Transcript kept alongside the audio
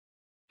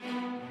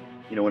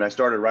when I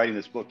started writing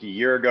this book a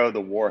year ago,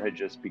 the war had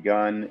just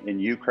begun in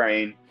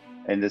Ukraine.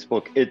 And this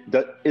book,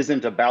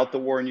 isn't about the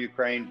war in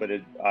Ukraine, but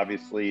it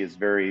obviously is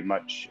very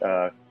much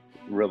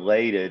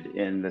related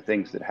in the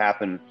things that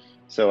happen.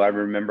 So I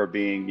remember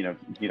being, I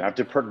have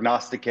to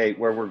prognosticate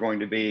where we're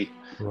going to be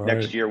Right.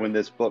 next year when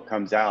this book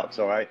comes out.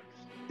 So I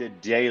did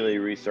daily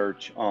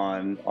research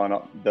on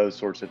those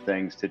sorts of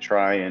things to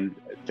try and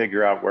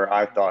figure out where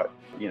I thought,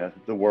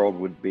 the world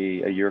would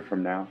be a year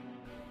from now.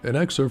 An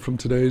excerpt from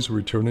today's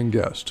returning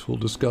guest who will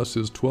discuss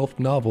his 12th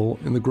novel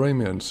in the Gray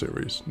Man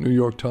series. New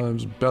York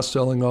Times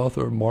best-selling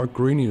author Mark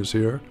Greaney is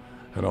here,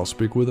 and I'll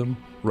speak with him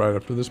right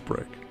after this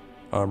break.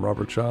 I'm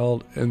Robert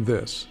Child, and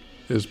this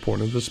is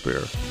Point of the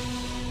Spear.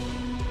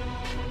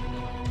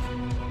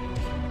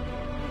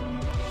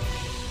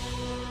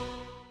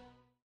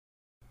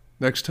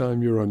 Next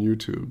time you're on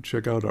YouTube,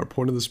 check out our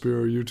Point of the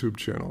Spear YouTube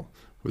channel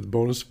with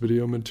bonus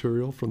video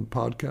material from the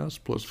podcast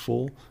plus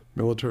full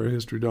military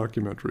history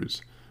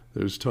documentaries.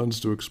 There's tons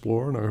to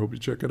explore, and I hope you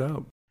check it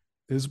out.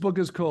 His book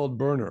is called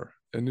Burner,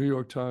 and New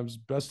York Times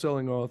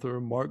bestselling author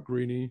Mark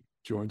Greaney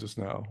joins us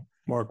now.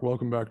 Mark,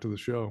 welcome back to the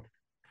show.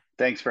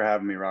 Thanks for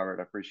having me, Robert.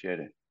 I appreciate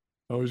it.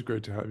 Always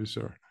great to have you,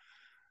 sir.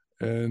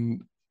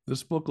 And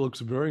this book looks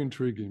very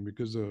intriguing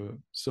because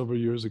several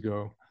years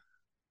ago,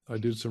 I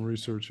did some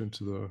research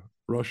into the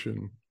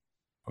Russian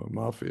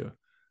mafia,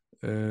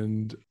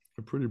 and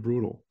pretty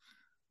brutal.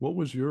 What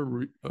was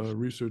your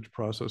research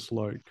process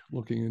like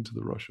looking into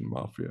the Russian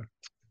mafia?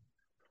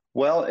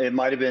 Well, it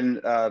might have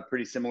been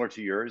pretty similar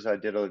to yours. I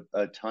did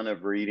a ton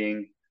of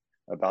reading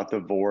about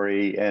the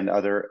Vori and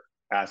other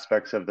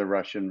aspects of the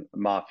Russian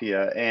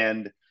mafia.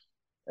 And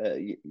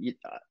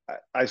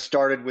I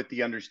started with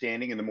the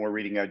understanding, and the more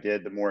reading I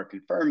did, the more it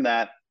confirmed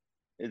that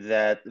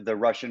the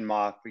Russian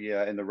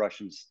mafia and the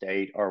Russian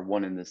state are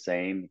one and the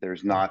same.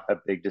 There's not a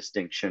big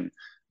distinction.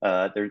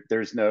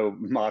 There's no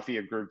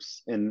mafia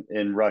groups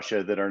in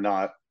Russia that are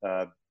not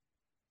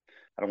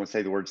I don't want to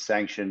say the word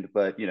sanctioned,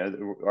 but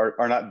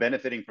are not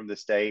benefiting from the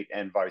state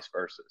and vice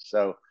versa.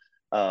 So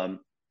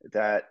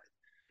that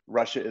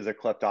Russia is a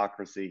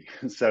kleptocracy.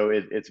 So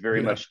it's very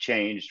Yeah. much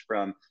changed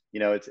from,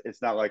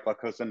 it's not like La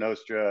Cosa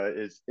Nostra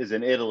is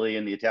in Italy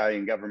and the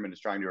Italian government is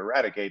trying to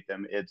eradicate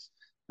them. It's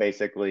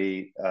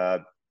basically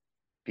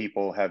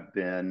people have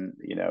been,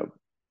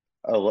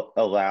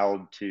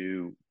 allowed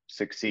to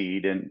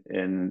succeed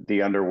in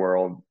the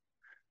underworld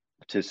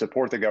to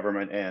support the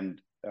government,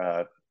 and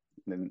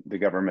the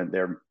government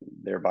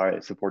thereby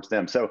supports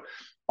them. So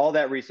all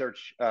that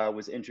research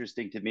was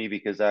interesting to me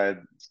because I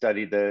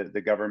studied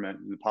the government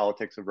and the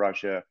politics of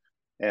Russia,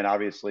 and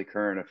obviously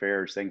current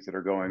affairs, things that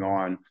are going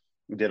on.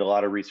 Did a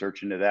lot of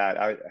research into that.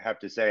 I have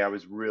to say I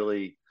was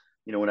really,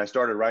 when I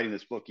started writing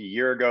this book a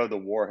year ago, the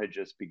war had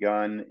just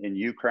begun in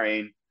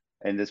Ukraine.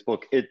 And this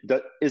book,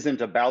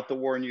 isn't about the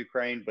war in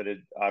Ukraine, but it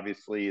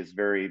obviously is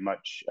very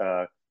much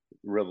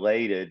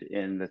related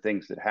in the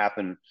things that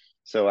happen.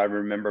 So I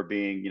remember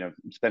being,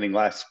 spending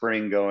last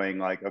spring going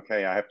like,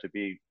 okay, I have to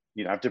be,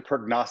 I have to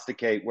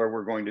prognosticate where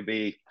we're going to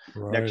be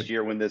Right. next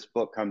year when this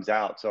book comes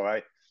out. So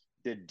I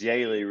did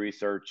daily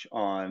research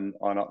on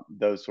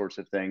those sorts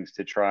of things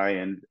to try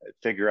and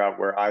figure out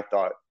where I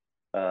thought,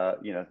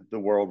 the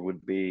world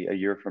would be a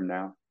year from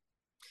now.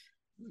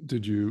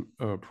 Did you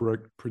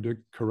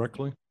predict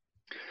correctly?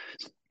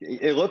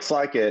 It looks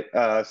like it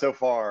so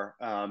far.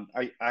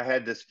 I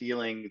had this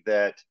feeling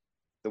that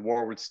the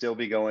war would still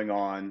be going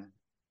on,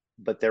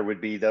 but there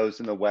would be those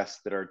in the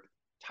West that are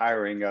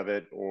tiring of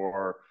it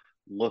or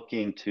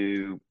looking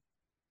to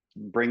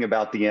bring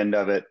about the end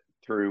of it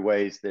through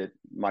ways that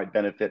might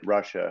benefit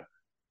Russia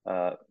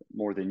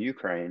more than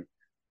Ukraine.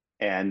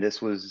 And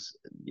this was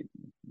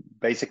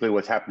basically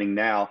what's happening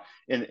now.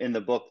 In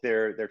the book,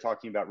 they're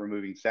talking about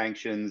removing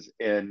sanctions.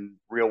 In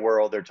real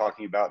world, they're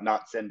talking about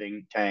not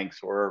sending tanks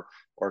or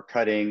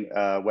cutting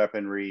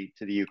weaponry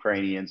to the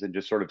Ukrainians and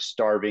just sort of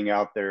starving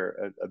out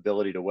their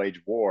ability to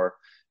wage war,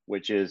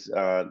 which is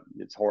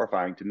it's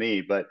horrifying to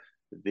me. But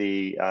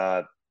the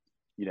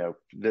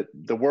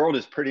the world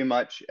is pretty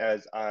much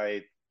as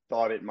I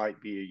thought it might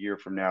be a year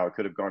from now. It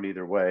could have gone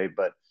either way,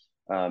 but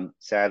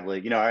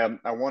sadly,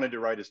 I wanted to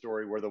write a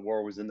story where the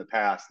war was in the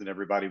past and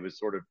everybody was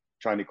sort of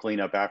trying to clean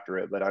up after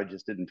it, but I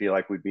just didn't feel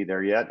like we'd be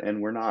there yet, and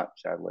we're not,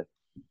 sadly.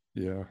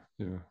 Yeah,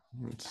 yeah.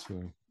 It's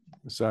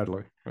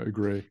sadly, I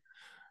agree.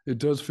 It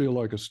does feel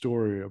like a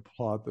story, a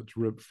plot that's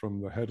ripped from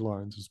the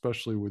headlines,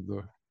 especially with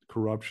the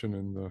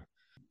corruption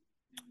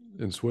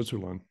in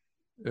Switzerland,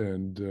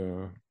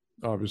 and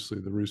obviously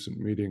the recent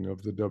meeting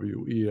of the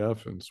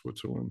WEF in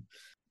Switzerland.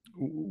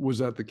 Was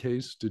that the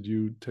case? Did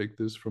you take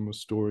this from a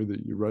story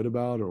that you read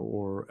about,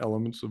 or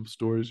elements of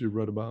stories you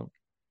read about?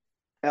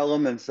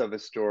 Elements of a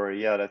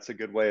story, yeah, that's a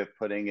good way of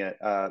putting it.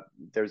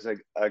 There's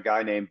a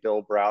guy named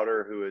Bill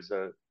Browder who is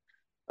a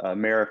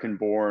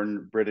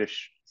American-born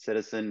British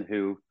citizen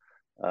who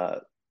uh,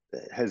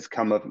 has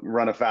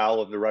run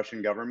afoul of the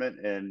Russian government.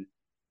 And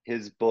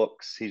his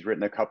books, he's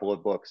written a couple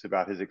of books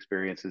about his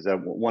experiences.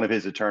 One of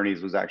his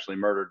attorneys was actually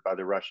murdered by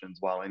the Russians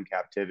while in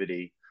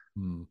captivity,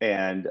 Hmm.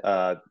 and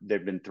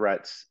there've been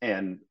threats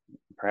and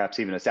perhaps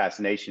even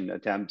assassination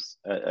attempts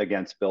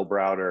against Bill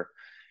Browder.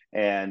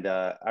 And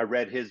I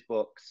read his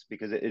books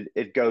because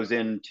it goes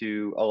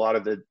into a lot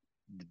of the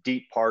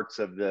deep parts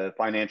of the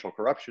financial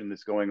corruption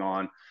that's going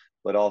on,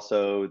 but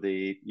also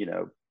the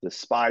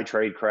spy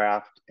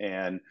tradecraft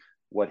and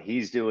what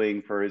he's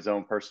doing for his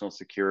own personal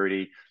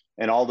security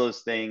and all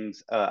those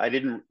things. I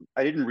didn't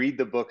read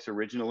the books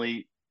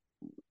originally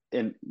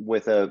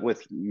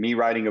with me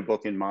writing a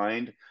book in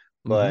mind,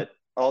 but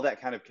all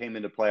that kind of came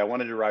into play. I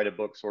wanted to write a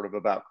book sort of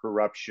about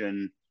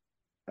corruption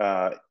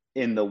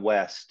in the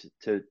West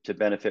to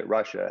benefit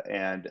Russia,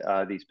 and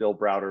these Bill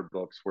Browder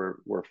books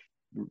were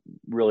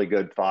really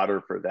good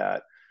fodder for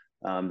that.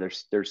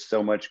 There's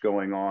so much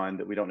going on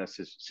that we don't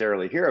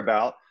necessarily hear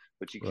about,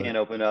 but you can't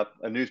open up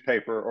a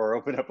newspaper or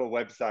open up a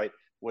website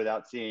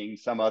without seeing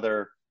some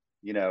other,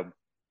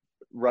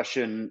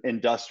 Russian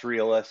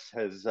industrialist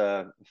has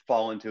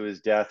fallen to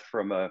his death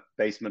from a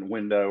basement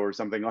window or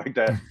something like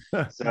that.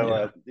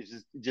 So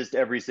it's just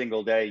every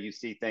single day you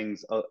see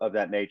things of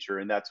that nature,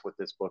 and that's what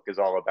this book is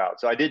all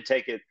about. So I did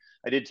take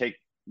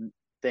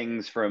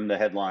things from the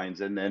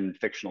headlines and then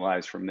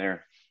fictionalize from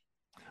there.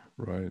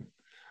 Right.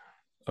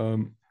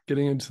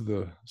 Getting into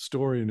the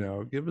story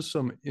now, give us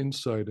some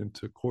insight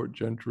into Court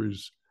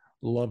Gentry's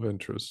love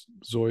interest,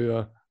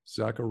 Zoya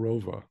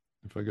Zakharova,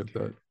 if I get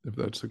that, if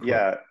that's the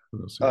correct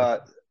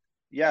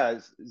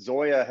pronunciation.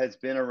 Zoya has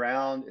been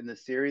around in the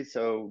series.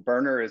 So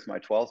Burner is my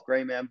 12th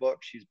Gray Man book.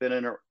 She's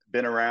been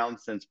around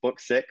since book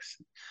 6,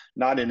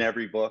 not in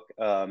every book.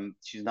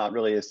 She's not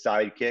really a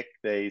sidekick.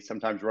 They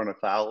sometimes run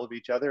afoul of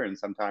each other, and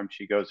sometimes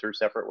she goes her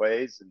separate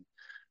ways.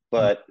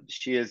 But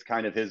she is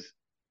kind of his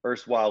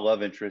erstwhile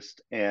love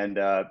interest, and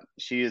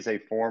she is a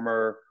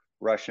former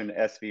Russian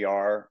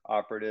SVR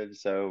operative,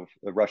 so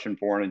the Russian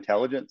Foreign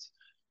Intelligence,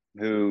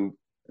 who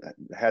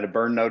had a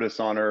burn notice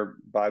on her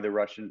by the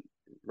Russian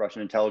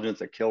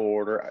intelligence, a kill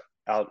order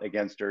out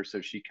against her. So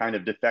she kind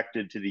of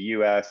defected to the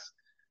U.S.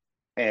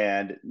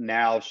 and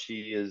now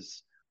she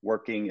is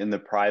working in the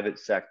private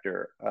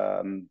sector.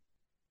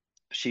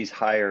 She's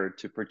hired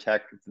to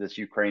protect this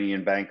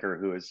Ukrainian banker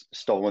who has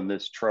stolen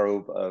this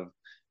trove of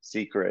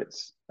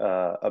secrets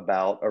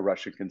about a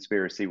Russian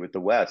conspiracy with the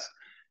West.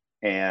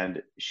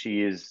 And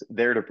she is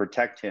there to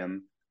protect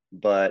him.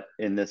 But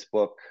in this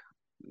book,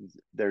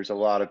 there's a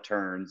lot of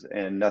turns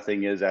and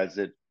nothing is as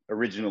it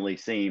originally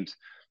seems.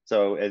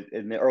 So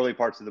in the early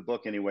parts of the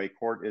book, anyway,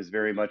 Court is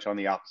very much on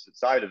the opposite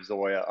side of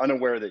Zoya,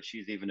 unaware that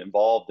she's even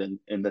involved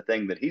in the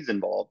thing that he's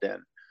involved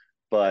in.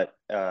 But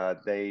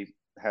they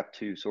have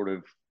to sort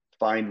of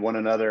find one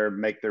another,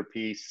 make their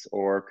peace,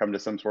 or come to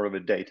some sort of a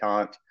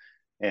détente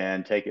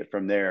and take it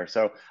from there.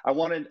 So I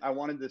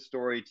wanted this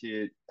story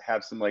to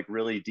have some like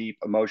really deep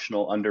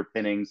emotional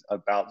underpinnings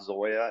about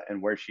Zoya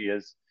and where she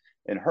is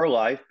in her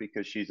life,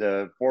 because she's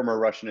a former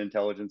Russian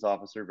intelligence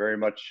officer, very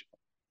much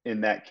in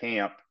that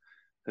camp,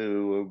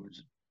 who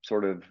was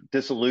sort of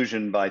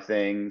disillusioned by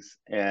things.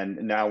 And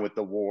now with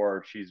the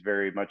war, she's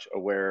very much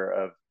aware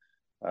of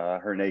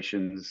her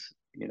nation's,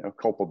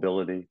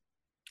 culpability.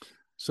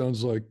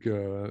 Sounds like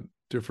a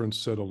different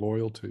set of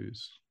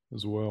loyalties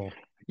as well.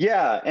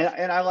 Yeah,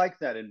 and I like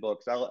that in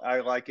books. I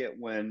like it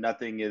when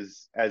nothing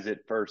is as it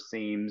first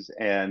seems,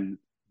 and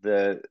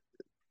the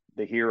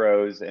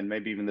heroes and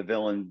maybe even the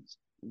villains,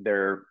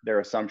 their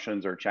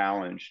assumptions are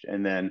challenged,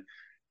 and then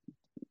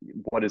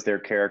what is their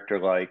character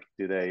like?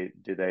 Do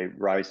they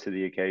rise to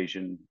the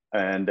occasion?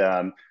 And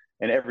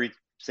every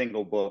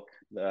single book,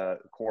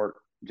 Court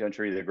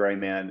Gentry, the Gray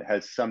Man,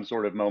 has some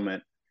sort of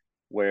moment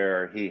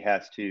where he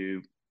has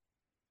to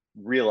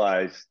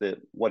realize that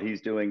what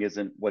he's doing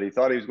isn't what he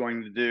thought he was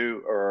going to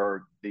do,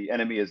 or the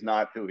enemy is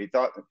not who he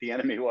thought that the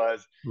enemy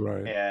was,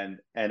 right? And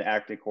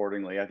act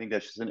accordingly. I think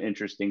that's just an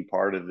interesting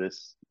part of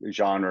this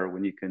genre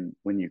when you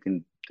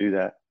can do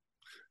that.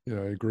 Yeah,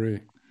 I agree.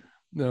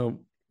 Now,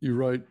 you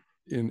write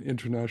in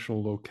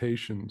international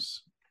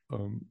locations.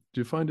 Do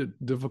you find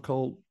it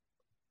difficult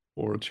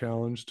or a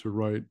challenge to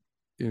write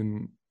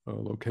in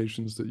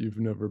locations that you've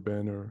never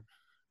been or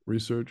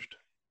researched?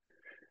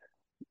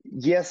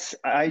 Yes,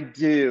 I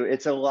do.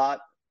 It's a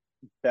lot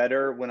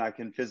better when I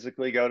can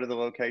physically go to the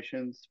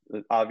locations,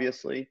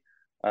 obviously,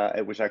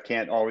 which I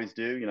can't always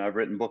do. I've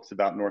written books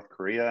about North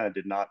Korea. I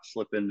did not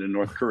slip into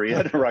North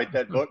Korea to write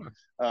that book.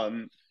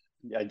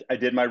 I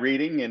did my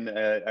reading, and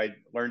I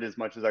learned as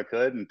much as I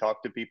could and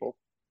talked to people.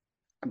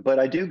 But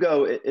I do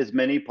go as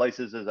many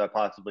places as I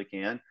possibly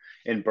can.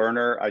 In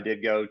Burner, I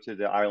did go to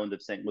the island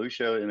of St.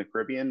 Lucia in the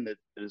Caribbean. That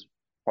is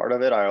part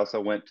of it. I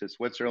also went to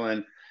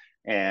Switzerland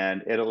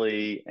and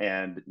Italy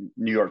and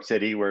New York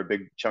City, where a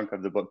big chunk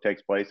of the book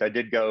takes place. I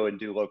did go and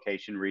do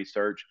location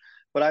research,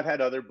 but I've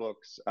had other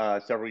books.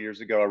 Several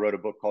years ago, I wrote a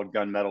book called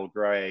Gunmetal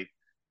Gray.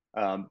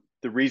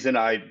 The reason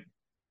I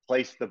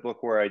placed the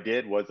book where I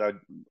did was I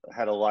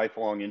had a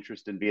lifelong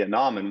interest in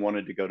Vietnam and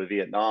wanted to go to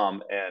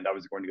Vietnam. And I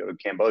was going to go to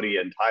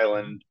Cambodia and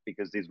Thailand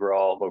because these were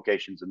all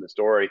locations in the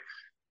story.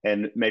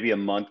 And maybe a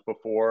month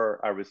before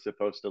I was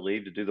supposed to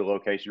leave to do the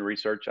location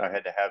research, I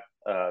had to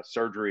have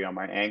surgery on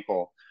my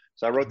ankle.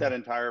 So I wrote that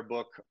entire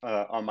book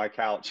on my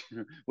couch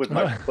with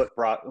my foot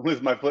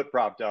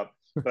propped up.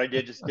 but I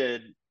did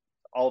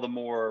all the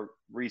more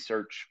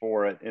research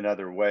for it in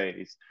other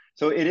ways.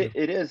 So Yeah.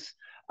 it is.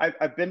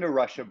 I've been to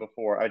Russia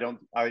before.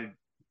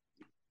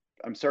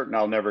 I'm certain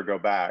I'll never go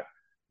back,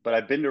 but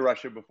I've been to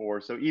Russia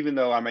before. So even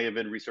though I may have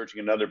been researching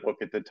another book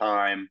at the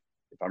time,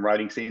 if I'm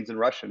writing scenes in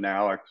Russia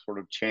now, I sort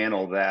of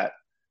channel that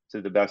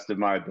to the best of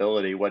my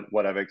ability,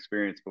 what I've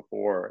experienced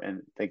before,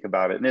 and think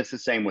about it. And it's the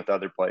same with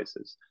other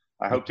places.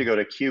 I Yeah. hope to go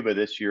to Cuba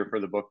this year for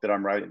the book that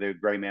I'm writing, the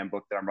Gray Man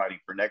book that I'm writing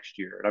for next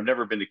year. And I've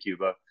never been to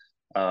Cuba,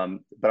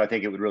 but I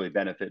think it would really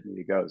benefit me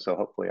to go. So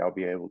hopefully I'll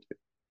be able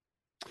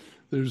to.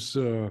 There's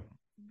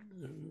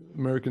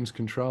Americans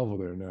can travel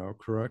there now,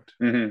 correct?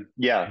 Mm-hmm.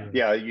 Yeah, Yeah.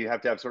 yeah. You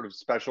have to have sort of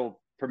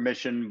special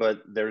permission,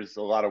 but there's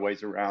a lot of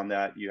ways around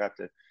that. You have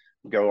to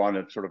go on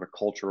a sort of a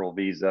cultural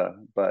visa,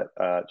 but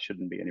it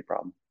shouldn't be any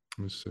problem.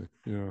 Let's see.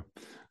 Yeah.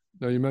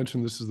 Now you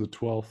mentioned this is the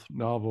 12th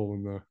novel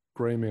in the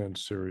Gray Man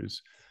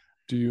series.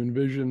 Do you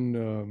envision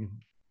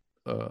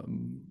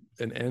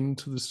an end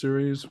to the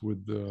series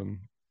with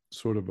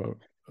sort of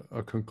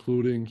a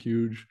concluding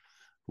huge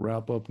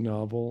wrap up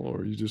novel,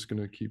 or are you just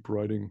going to keep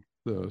writing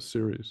the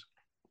series?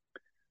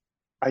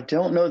 I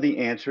don't know the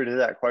answer to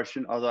that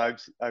question, although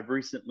I've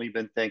recently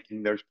been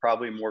thinking there's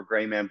probably more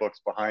Gray Man books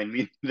behind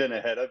me than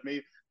ahead of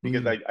me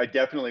because Mm, I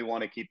definitely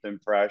want to keep them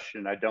fresh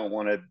and I don't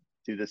want to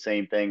do the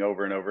same thing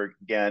over and over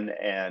again.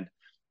 And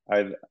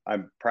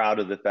I'm proud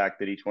of the fact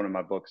that each one of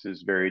my books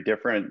is very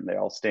different and they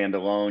all stand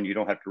alone. You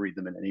don't have to read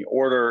them in any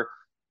order.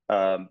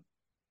 Um,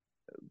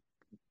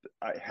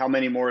 how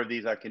many more of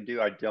these I can do,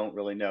 I don't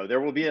really know.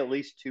 There will be at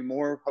least two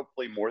more,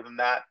 hopefully more than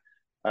that.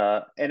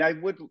 And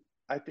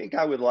I think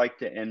I would like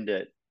to end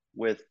it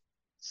with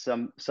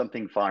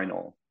something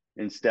final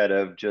instead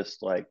of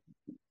just like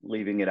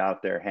leaving it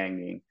out there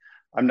hanging.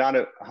 I'm not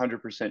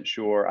 100%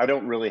 sure. I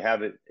don't really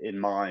have it in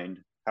mind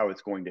how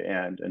it's going to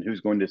end and who's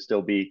going to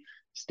still be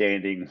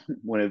standing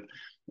when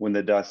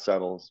the dust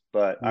settles.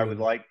 But I would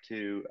yeah. like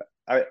to.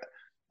 I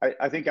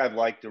I think I'd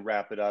like to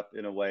wrap it up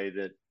in a way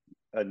that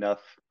enough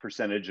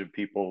percentage of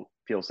people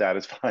feel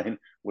satisfied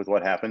with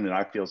what happened, and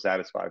I feel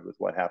satisfied with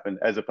what happened,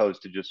 as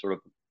opposed to just sort of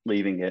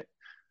leaving it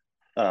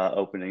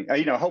opening.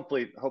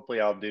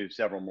 Hopefully I'll do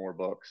several more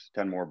books,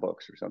 10 more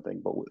books or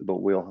something, but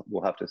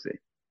we'll have to see.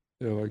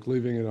 Yeah, like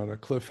leaving it on a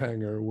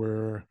cliffhanger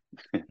where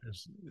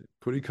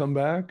could he come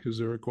back? Is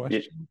there a Yeah,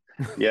 question?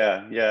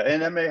 yeah,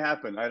 and that may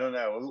happen. I don't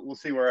know. We'll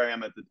see where I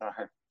am at the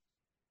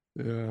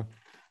time.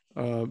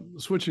 Yeah.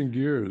 Switching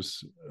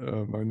gears,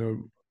 I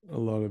know a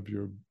lot of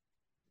your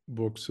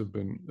books have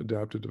been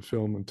adapted to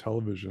film and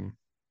television.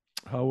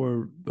 How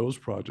are those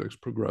projects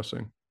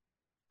progressing?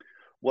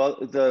 Well,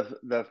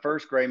 the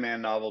first Gray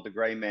Man novel, The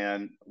Gray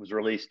Man, was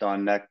released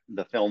on net.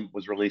 The film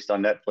was released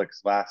on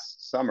Netflix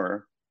last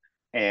summer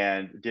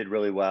and did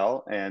really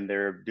well. And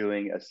they're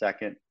doing a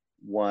second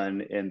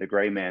one in the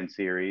Gray Man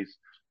series,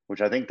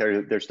 which I think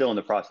they're still in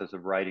the process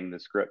of writing the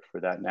script for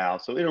that now.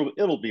 So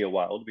it'll be a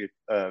while. It'll be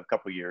a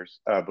couple of years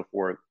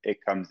before it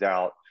comes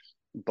out,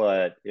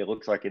 but it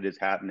looks like it is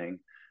happening.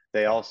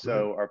 They Great.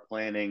 also are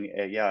planning,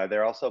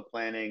 they're also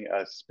planning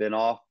a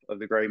spin-off of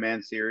the Gray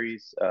Man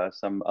series,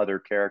 some other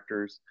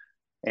characters,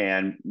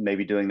 and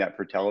maybe doing that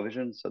for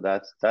television. So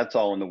that's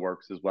all in the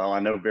works as well.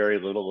 I know very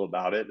little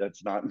about it.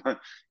 That's not,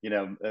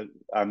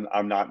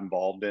 I'm not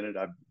involved in it.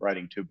 I'm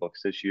writing 2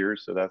 books this year,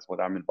 so that's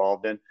what I'm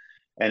involved in.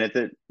 And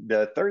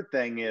the third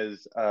thing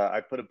is,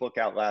 I put a book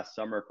out last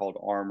summer called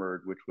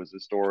Armored, which was a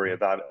story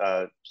about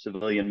a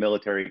civilian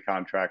military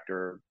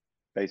contractor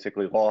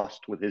basically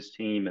lost with his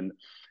team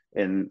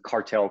in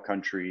cartel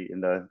country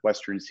in the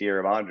Western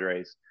Sierra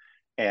Madres,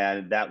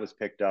 and that was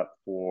picked up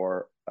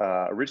for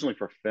originally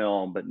for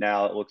film, but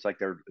now it looks like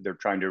they're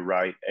trying to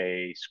write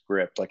a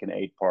script, like an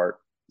 8-part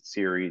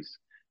series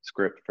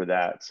script for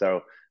that.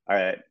 So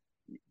I,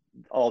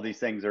 all these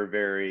things are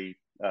very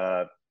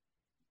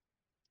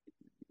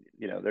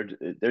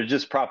they're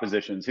just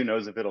propositions. Who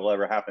knows if it'll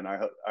ever happen? I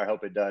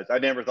hope it does. I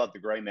never thought the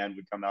Gray Man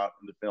would come out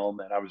in the film,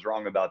 and I was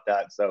wrong about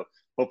that. So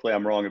hopefully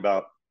I'm wrong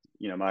about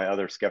my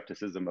other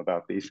skepticism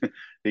about these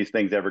these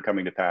things ever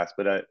coming to pass.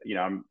 But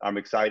I'm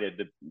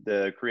excited.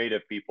 The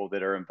creative people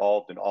that are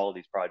involved in all of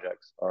these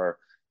projects are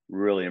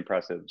really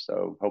impressive.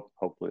 So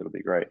hopefully it'll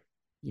be great.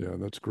 Yeah,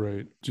 that's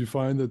great. Do you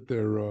find that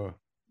they're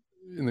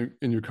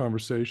in your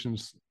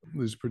conversations,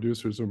 these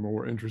producers are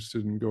more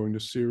interested in going to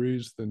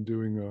series than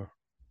doing a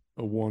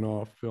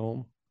one-off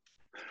film?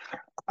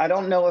 I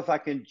don't know if I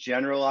can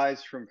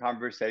generalize from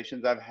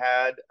conversations I've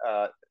had.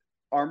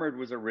 Armored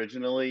was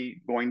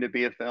originally going to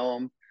be a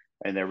film,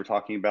 and they were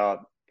talking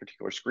about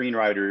particular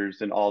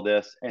screenwriters and all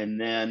this. And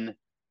then,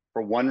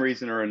 for one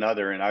reason or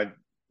another, and I've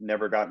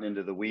never gotten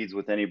into the weeds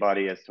with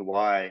anybody as to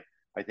why,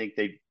 I think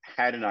they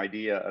had an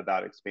idea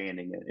about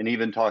expanding it and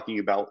even talking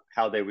about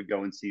how they would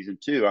go in season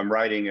 2. I'm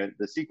writing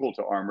the sequel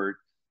to Armored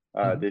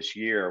Mhm. this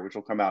year, which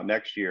will come out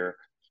next year.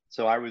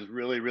 So I was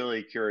really,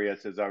 really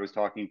curious as I was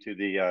talking to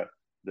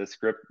the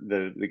script,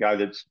 the guy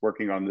that's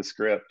working on the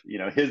script,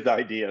 his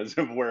ideas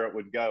of where it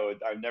would go.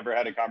 I've never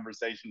had a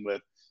conversation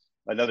with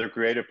another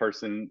creative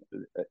person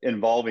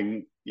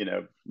involving,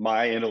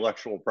 my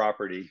intellectual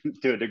property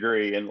to a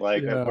degree, and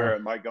like where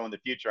it might go in the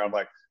future. I'm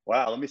like,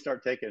 wow, let me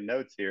start taking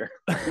notes here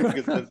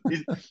because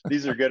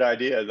these are good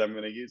ideas. I'm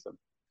going to use them.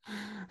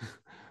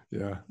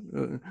 Yeah,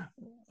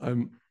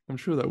 I'm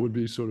sure that would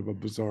be sort of a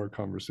bizarre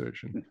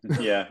conversation.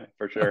 Yeah,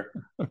 for sure.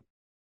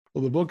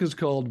 Well, the book is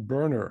called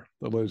Burner,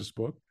 the latest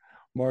book.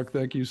 Mark,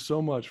 thank you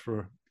so much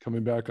for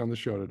coming back on the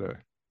show today.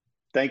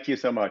 Thank you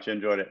so much.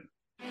 Enjoyed it.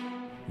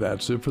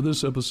 That's it for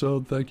this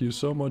episode. Thank you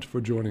so much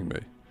for joining me.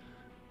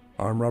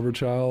 I'm Robert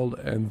Child,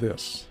 and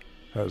this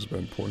has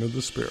been Point of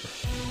the Spear.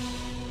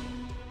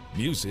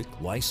 Music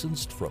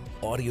licensed from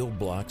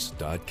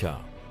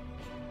audioblocks.com.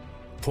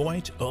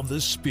 Point of the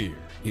Spear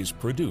is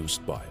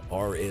produced by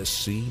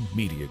RSC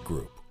Media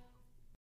Group.